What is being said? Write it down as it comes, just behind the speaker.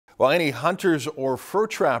Well, any hunters or fur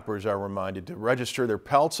trappers are reminded to register their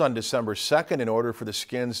pelts on December 2nd in order for the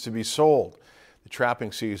skins to be sold. The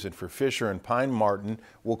trapping season for fisher and pine marten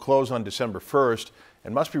will close on December 1st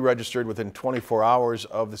and must be registered within 24 hours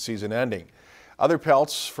of the season ending. Other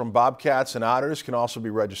pelts from bobcats and otters can also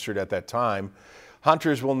be registered at that time.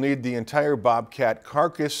 Hunters will need the entire bobcat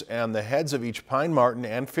carcass and the heads of each pine marten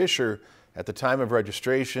and fisher at the time of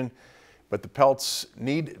registration, but the pelts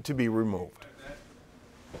need to be removed.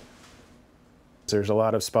 There's a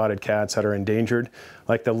lot of spotted cats that are endangered,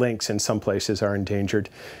 like the lynx in some places are endangered.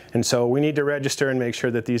 And so we need to register and make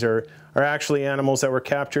sure that these are actually animals that were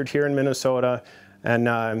captured here in Minnesota and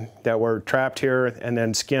that were trapped here and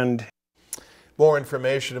then skinned. More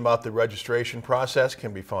information about the registration process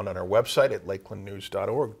can be found on our website at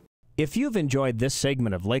lakelandnews.org. If you've enjoyed this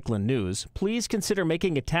segment of Lakeland News, please consider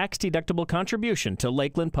making a tax-deductible contribution to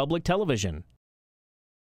Lakeland Public Television.